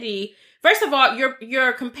femininity, first of all,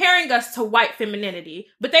 you're comparing us to white femininity,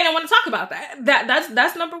 but they don't want to talk about that.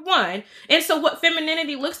 That's number one. And so what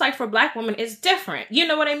femininity looks like for Black women is different. You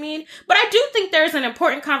know what I mean? But I do think there's an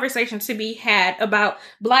important conversation to be had about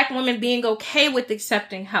Black women being okay with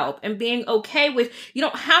accepting help and being okay with, you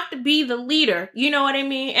don't have to be the leader. You know what I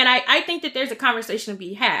mean? And I think that there's a conversation to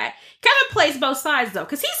be had. Kevin plays both sides, though,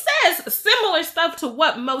 because he says similar stuff to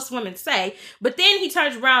what most women say, but then he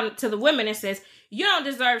turns around to the women and says, you don't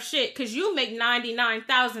deserve shit because you make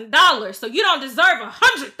 $99,000. So you don't deserve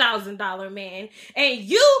 $100,000 man. And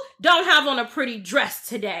you don't have on a pretty dress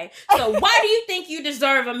today. So why do you think you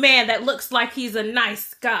deserve a man that looks like he's a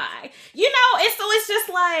nice guy? You know, and so it's just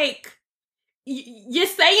like, you're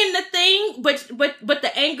saying the thing, but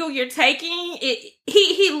the angle you're taking,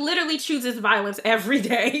 he literally chooses violence every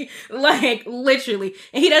day, like literally,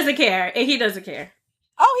 and he doesn't care.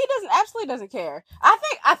 Oh, he absolutely doesn't care.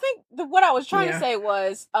 I think what I was trying to say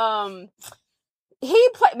was, he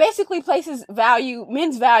basically places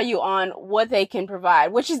men's value on what they can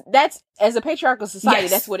provide, that's as a patriarchal society,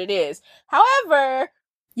 that's what it is. However,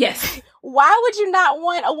 yes, why would you not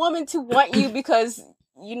want a woman to want you because,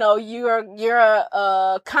 you know, you're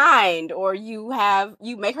kind, or you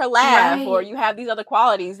make her laugh, or you have these other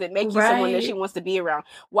qualities that make you someone that she wants to be around?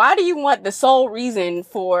 Why do you want the sole reason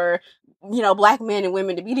for, you know, black men and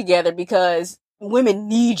women to be together? Because women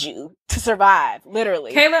need you to survive,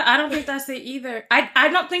 literally. Kayla, I don't think that's it either. I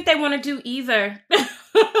don't think they want to do either.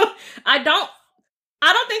 I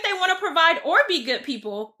don't think they want to provide or be good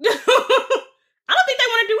people. I don't think they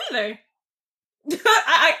want to do either.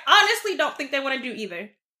 I honestly don't think they want to do either.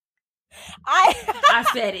 I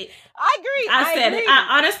said it. I agree. I said it.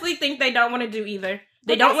 I honestly think they don't want to do either.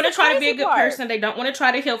 They don't want to try to be a good person. They don't want to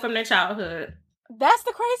try to heal from their childhood. That's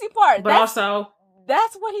the crazy part. But also,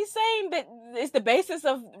 that's what he's saying, that is the basis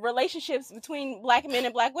of relationships between black men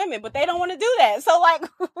and black women, but they don't want to do that. So, like,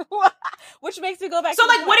 which makes me go back. So,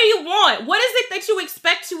 like, what do you want? What is it that you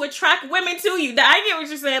expect to attract women to you? I get what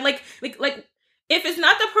you're saying. Like, if it's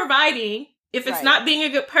not the providing, if it's not being a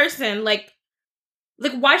good person, like,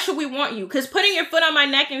 why should we want you? Because putting your foot on my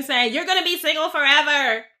neck and saying, you're going to be single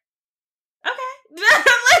forever. Okay.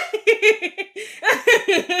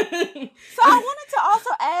 So I wanted to also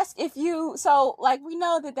ask if we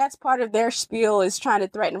know that that's part of their spiel, is trying to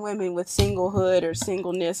threaten women with singlehood or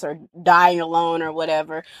singleness or dying alone or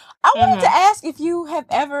whatever. I wanted to ask if you have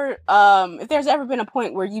ever, if there's ever been a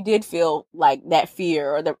point where you did feel like that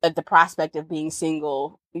fear, or the prospect of being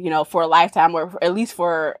single, you know, for a lifetime, or at least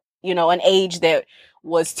for, you know, an age that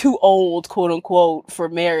was too old, quote unquote, for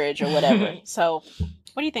marriage or whatever. So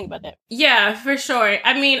what do you think about that? Yeah, for sure.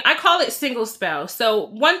 I mean, I call it single spell. So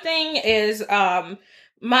one thing is, my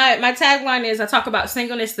tagline is, I talk about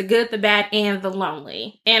singleness, the good, the bad, and the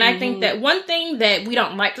lonely. And I think that one thing that we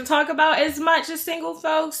don't like to talk about as much as single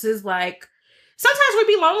folks is, like, sometimes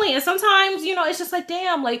we be lonely, and sometimes, you know, it's just like,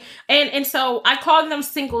 damn, like, and so I call them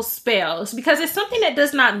single spells, because it's something that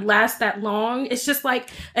does not last that long. It's just like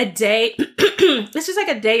a day. It's just like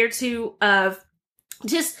a day or two of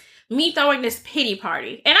just me throwing this pity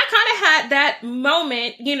party. And I kind of had that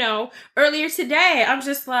moment, you know, earlier today. I'm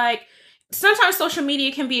just like, sometimes social media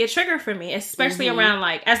can be a trigger for me, especially around,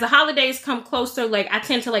 like, as the holidays come closer, like, I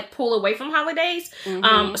tend to, like, pull away from holidays,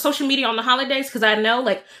 social media on the holidays, because I know,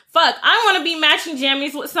 like, fuck, I want to be matching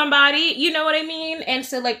jammies with somebody, you know what I mean? And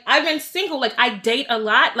so, like, I've been single, like, I date a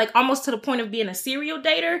lot, like, almost to the point of being a serial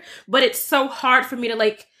dater, but it's so hard for me to,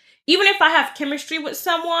 like, even if I have chemistry with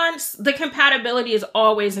someone, the compatibility is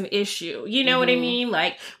always an issue. You know what I mean?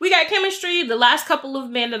 Like, we got chemistry. The last couple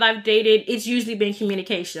of men that I've dated, it's usually been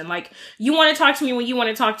communication. Like, you want to talk to me when you want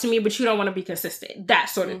to talk to me, but you don't want to be consistent. That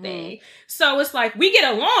sort of thing. So it's like, we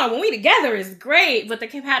get along when we together is great, but the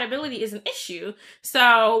compatibility is an issue.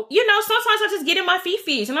 So, you know, sometimes I just get in my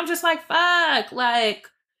fifis and I'm just like, fuck, like,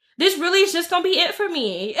 this really is just gonna be it for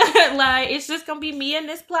me. Like, it's just gonna be me and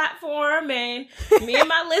this platform and me and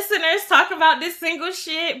my listeners talk about this single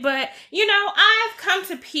shit. But, you know, I've come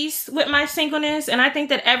to peace with my singleness, and I think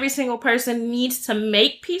that every single person needs to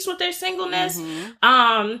make peace with their singleness.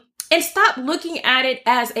 And stop looking at it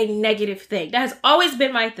as a negative thing. That has always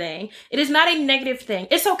been my thing. It is not a negative thing.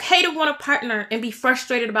 It's okay to want a partner and be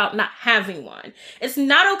frustrated about not having one. It's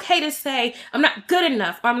not okay to say, I'm not good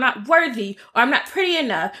enough, or I'm not worthy, or I'm not pretty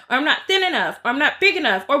enough, or I'm not thin enough, or I'm not big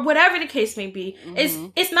enough, or whatever the case may be.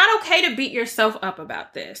 It's not okay to beat yourself up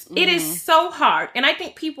about this. It is so hard. And I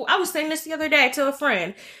think people, I was saying this the other day to a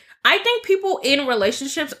friend, I think people in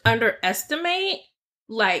relationships underestimate,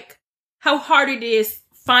 like, how hard it is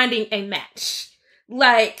finding a match.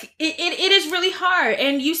 Like, it is really hard.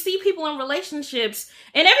 And you see people in relationships,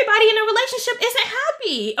 and everybody in a relationship isn't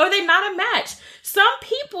happy, or they're not a match. Some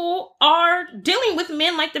people are dealing with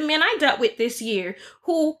men like the men I dealt with this year,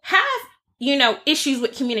 who have issues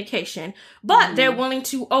with communication, but they're willing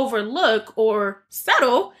to overlook or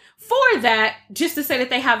settle for that just to say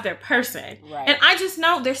that they have their person. Right. And I just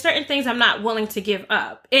know there's certain things I'm not willing to give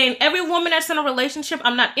up. And every woman that's in a relationship,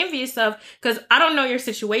 I'm not envious of, because I don't know your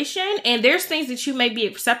situation. And there's things that you may be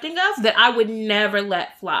accepting of that I would never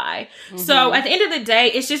let fly. So at the end of the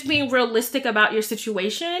day, it's just being realistic about your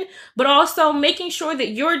situation, but also making sure that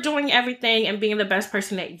you're doing everything and being the best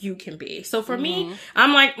person that you can be. So for me,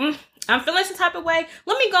 I'm like, I'm feeling some type of way.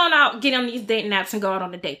 Let me go out, get on these dating apps and go out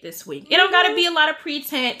on a date this week. It don't got to be a lot of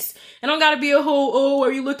pretense. It don't got to be a whole,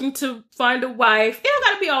 are you looking to find a wife? It don't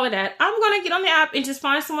got to be all of that. I'm going to get on the app and just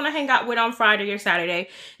find someone to hang out with on Friday or Saturday.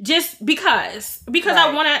 Just because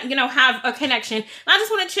I want to, have a connection. And I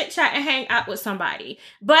just want to chit chat and hang out with somebody.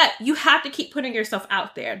 But you have to keep putting yourself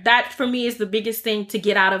out there. That for me is the biggest thing to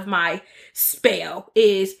get out of my spell,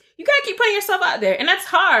 is you got to keep putting yourself out there. And that's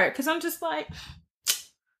hard, because I'm just like,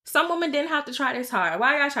 some women didn't have to try this hard.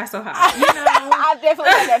 Why y'all try so hard? I've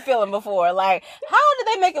definitely had that feeling before. Like, how did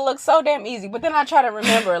they make it look so damn easy? But then I try to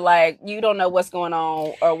remember, like, you don't know what's going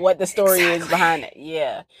on or what the story is behind it.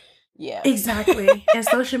 Yeah. Exactly. And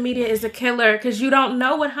social media is a killer, because you don't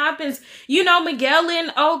know what happens. Miguel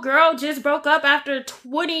and old girl just broke up after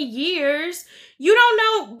 20 years. You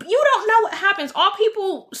don't know what happens. All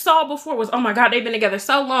people saw before was, oh my God, they've been together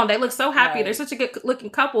so long. They look so happy. Right. They're such a good looking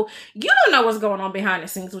couple. You don't know what's going on behind the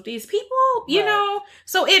scenes with these people, you know?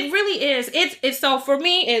 So it really is. It's so for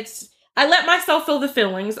me, I let myself feel the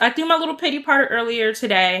feelings. I threw my little pity party earlier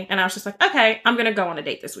today, and I was just like, okay, I'm going to go on a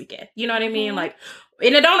date this weekend. You know what I mean? Like,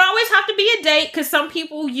 and it don't always have to be a date, because some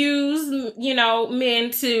people use,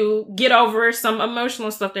 men to get over some emotional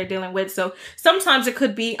stuff they're dealing with. So sometimes it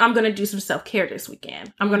could be, I'm going to do some self-care this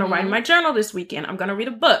weekend. I'm going to write in my journal this weekend. I'm going to read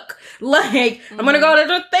a book. Like, I'm going to go to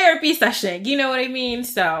the therapy session. You know what I mean?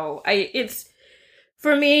 So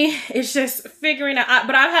for me, it's just figuring out,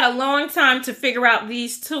 but I've had a long time to figure out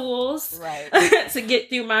these tools to get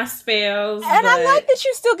through my spells. And I like that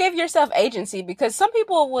you still give yourself agency, because some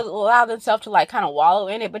people would allow themselves to like kind of wallow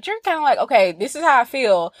in it, but you're kind of like, okay, this is how I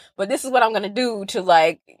feel, but this is what I'm going to do to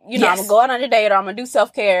like, I'm going to go out on a date, or I'm going to do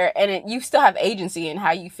self-care, and you still have agency in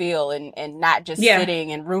how you feel, and not just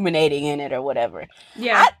sitting and ruminating in it or whatever.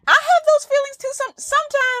 Yeah. I have those feelings too.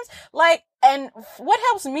 Sometimes, like, and what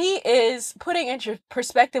helps me is putting into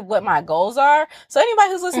perspective what my goals are. So anybody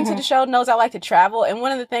who's listening to the show knows I like to travel. And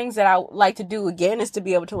one of the things that I like to do again is to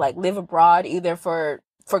be able to like live abroad, either for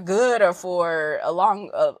good or for a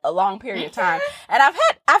long period of time. And I've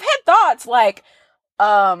had thoughts like,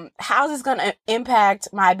 how's this going to impact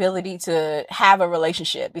my ability to have a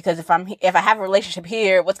relationship? Because if I have a relationship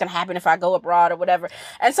here, what's going to happen if I go abroad or whatever?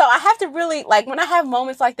 And so I have to really, like, when I have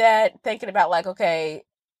moments like that, thinking about like, okay,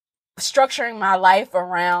 structuring my life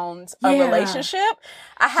around a relationship,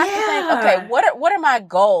 I have to think, okay, what are my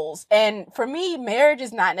goals? And for me, marriage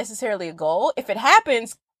is not necessarily a goal. If it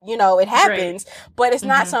happens, it happens, but it's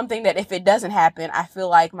not something that if it doesn't happen, I feel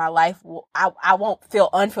like my life I won't feel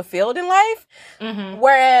unfulfilled in life.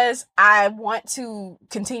 Whereas I want to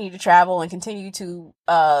continue to travel and continue to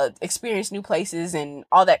experience new places and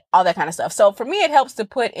all that kind of stuff. So for me, it helps to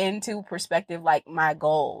put into perspective like my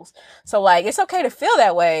goals. So like, it's okay to feel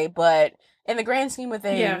that way, but in the grand scheme of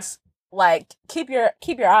things, like keep your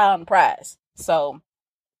eye on the prize. So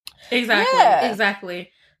exactly.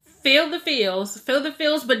 Feel the feels,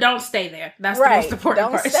 but don't stay there. That's the most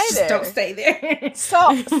important part. Don't stay there. So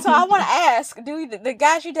I want to ask, do the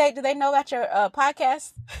guys you date, do they know about your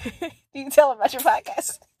podcast? Do you tell them about your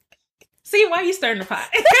podcast? See, why you stirring the pot?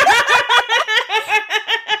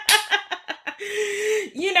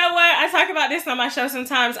 You know what? I talk about this on my show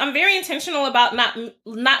sometimes. I'm very intentional about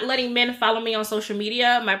not letting men follow me on social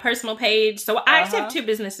media, my personal page. So I actually have two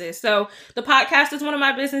businesses. So the podcast is one of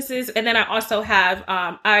my businesses. And then I also have,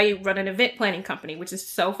 I run an event planning company, which is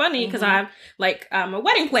so funny because I'm a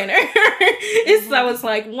wedding planner. So it's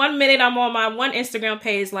like 1 minute I'm on my one Instagram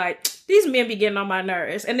page, like, these men be getting on my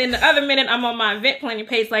nerves. And then the other minute I'm on my event planning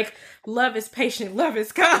page, like, love is patient, love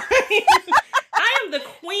is kind. I am the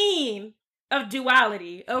queen of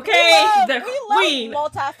duality, okay? We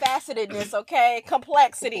love multifacetedness, okay?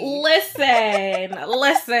 Complexity. Listen.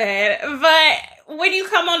 But when you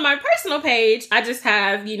come on my personal page, I just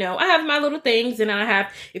have, I have my little things, and I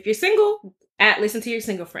have, if you're single, at Listen to Your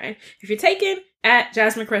Single Friend. If you're taken, at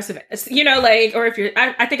Jasmine Crest Events. Or if you're,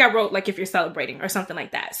 I think I wrote, like, if you're celebrating or something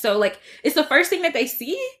like that. So, like, it's the first thing that they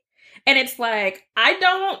see, and it's like,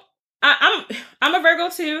 I'm a Virgo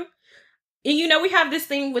too. And we have this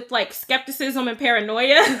thing with like skepticism and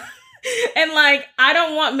paranoia. And like, I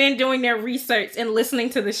don't want men doing their research and listening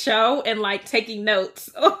to the show and like taking notes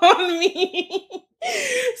on me.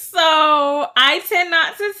 So I tend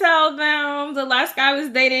not to tell them. The last guy I was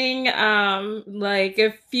dating, like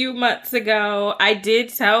a few months ago, I did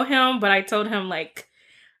tell him, but I told him like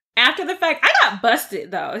after the fact. I got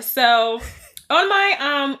busted though. So on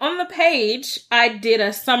my on the page, I did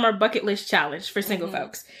a summer bucket list challenge for single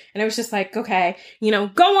folks. And it was just like, okay,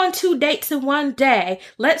 go on 2 dates in one day.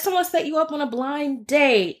 Let someone set you up on a blind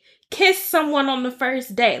date. Kiss someone on the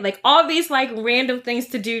first date. Like all these like random things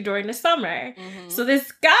to do during the summer. So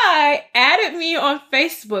this guy added me on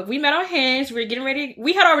Facebook. We met on Hinge. We were getting ready.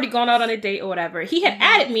 We had already gone out on a date or whatever. He had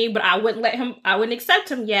added me, but I wouldn't accept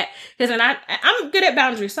him yet. Because I'm good at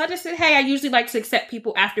boundaries. So I just said, hey, I usually like to accept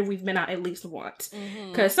people after we've been out at least once.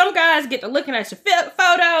 Because some guys get to looking at your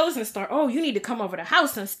photos and start, oh, you need to come over to the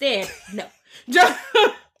house instead. No.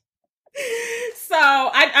 So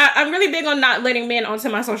I'm really big on not letting men onto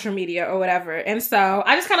my social media or whatever. And so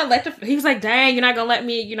I just kind of he was like, dang, you're not going to let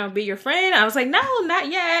me, be your friend? I was like, no,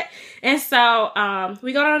 not yet. And so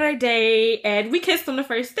we got on our date and we kissed on the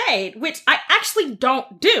first date, which I actually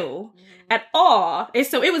don't do at all. And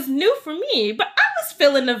so it was new for me, but I was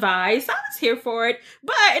feeling the vibes. I was here for it.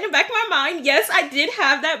 But in the back of my mind, yes, I did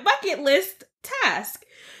have that bucket list task.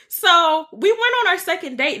 So we went on our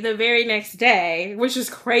second date the very next day, which is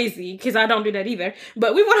crazy because I don't do that either.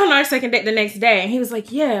 But we went on our second date the next day and he was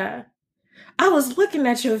like, yeah, I was looking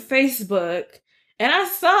at your Facebook and I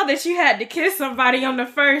saw that you had to kiss somebody on the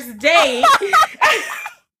first date.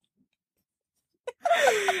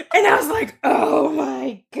 And I was like, oh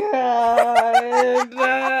my God.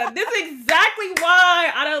 This is exactly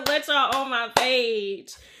why I don't let y'all on my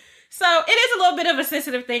page. So it is a little bit of a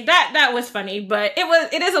sensitive thing. That was funny, but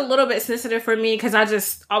it is a little bit sensitive for me because I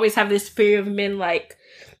just always have this fear of men like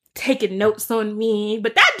taking notes on me.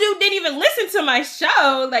 But that dude didn't even listen to my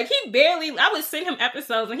show. Like I would send him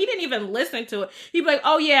episodes and he didn't even listen to it. He'd be like,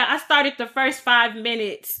 oh yeah, I started the first 5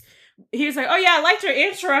 minutes. He was like, oh yeah, I liked your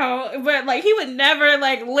intro. But like he would never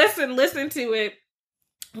like listen to it.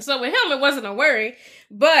 So with him, it wasn't a worry.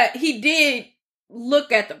 But he did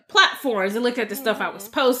look at the platforms and look at the stuff I was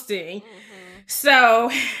posting. So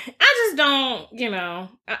I just don't,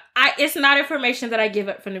 it's not information that I give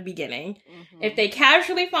up from the beginning. If they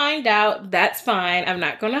casually find out, that's fine. I'm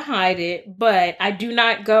not going to hide it, but I do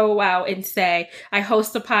not go out and say I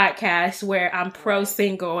host a podcast where I'm pro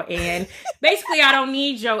single and basically I don't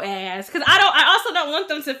need your ass. Cause I also don't want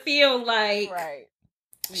them to feel like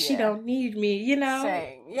she don't need me,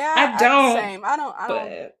 Same. Yeah. I don't. Same. I don't.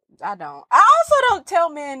 I also don't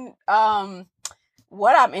tell men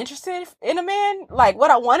what I'm interested in a man, like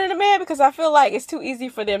what I want in a man, because I feel like it's too easy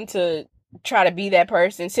for them to try to be that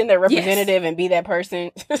person, send their representative and be that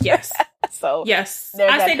person. Yes. So yes,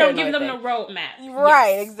 I say don't give them the roadmap.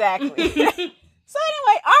 Right, yes. Exactly. So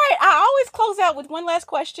anyway, all right. I always close out with one last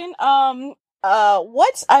question.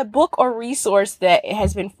 What's a book or resource that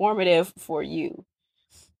has been formative for you?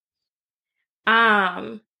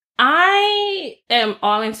 I am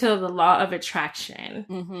all into the law of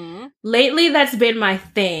attraction. Lately, that's been my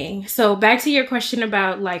thing. So back to your question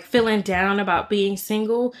about like feeling down about being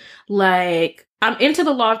single, like I'm into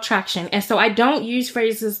the law of attraction. And so I don't use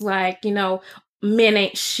phrases like, men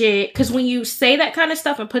ain't shit. Because when you say that kind of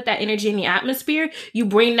stuff and put that energy in the atmosphere, you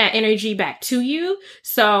bring that energy back to you.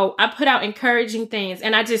 So I put out encouraging things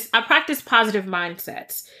and I practice positive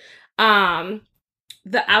mindsets.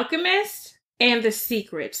 The Alchemist and The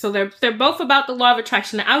Secret. So they're both about the law of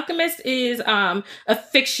attraction. The Alchemist is a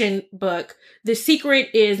fiction book. The Secret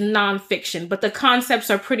is nonfiction, but the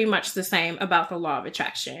concepts are pretty much the same about the law of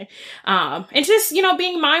attraction. And just,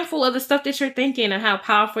 being mindful of the stuff that you're thinking and how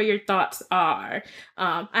powerful your thoughts are.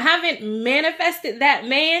 I haven't manifested that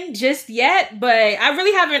man just yet, but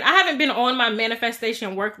I haven't been on my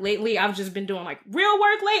manifestation work lately. I've just been doing like real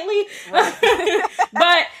work lately.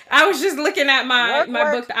 But I was just looking at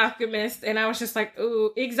my book, The Alchemist, and I was just like,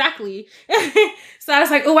 ooh, exactly. So I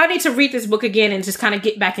was like, oh, I need to read this book again and just kind of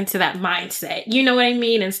get back into that mindset. You know what I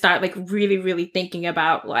mean? And start like really, really thinking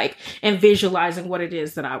about like and visualizing what it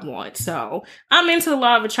is that I want. So I'm into the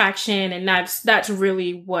law of attraction, and that's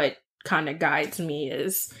really what kind of guides me.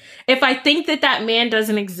 Is if I think that man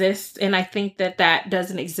doesn't exist and I think that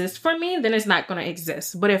doesn't exist for me, then it's not going to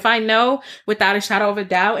exist. But if I know without a shadow of a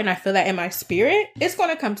doubt and I feel that in my spirit, it's going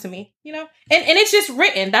to come to me, and it's just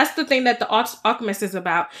written. That's the thing that the Alchemist is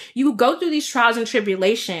about. You go through these trials and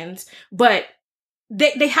tribulations, but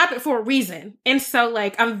they happen for a reason. And so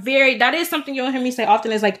like, that is something you'll hear me say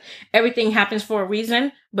often is like, everything happens for a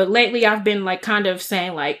reason. But lately I've been like kind of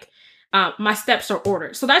saying like, my steps are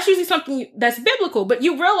ordered. So that's usually something that's biblical, but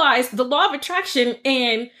you realize the law of attraction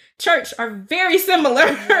and church are very similar.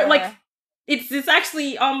 Yeah. Like it's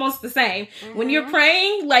actually almost the same. When you're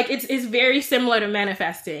praying, like it's very similar to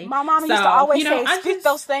manifesting. My mom used to always say, "Speak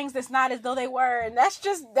those things that's not as though they were," and that's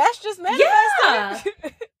just manifesting. Yeah,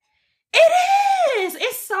 it is.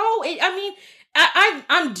 It's so. I mean,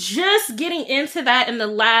 I'm just getting into that in the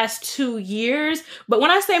last 2 years. But when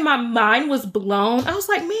I say my mind was blown, I was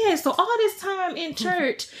like, man, so all this time in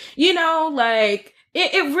church, you know, like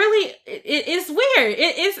it really it's weird.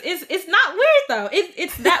 It's not weird though.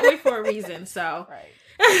 It's that way for a reason. So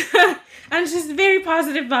Right. I'm just very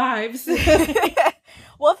positive vibes.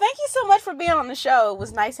 Well, thank you so much for being on the show. It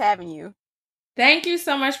was nice having you. Thank you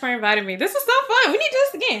so much for inviting me. This was so fun. We need to do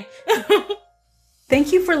this again.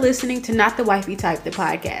 Thank you for listening to Not the Wifey Type, the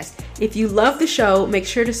podcast. If you love the show, make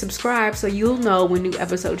sure to subscribe so you'll know when new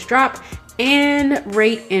episodes drop, and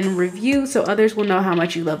rate and review so others will know how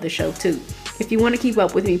much you love the show too. If you want to keep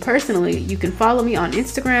up with me personally, you can follow me on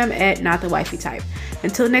Instagram at Not the Wifey Type.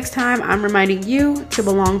 Until next time, I'm reminding you to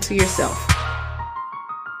belong to yourself.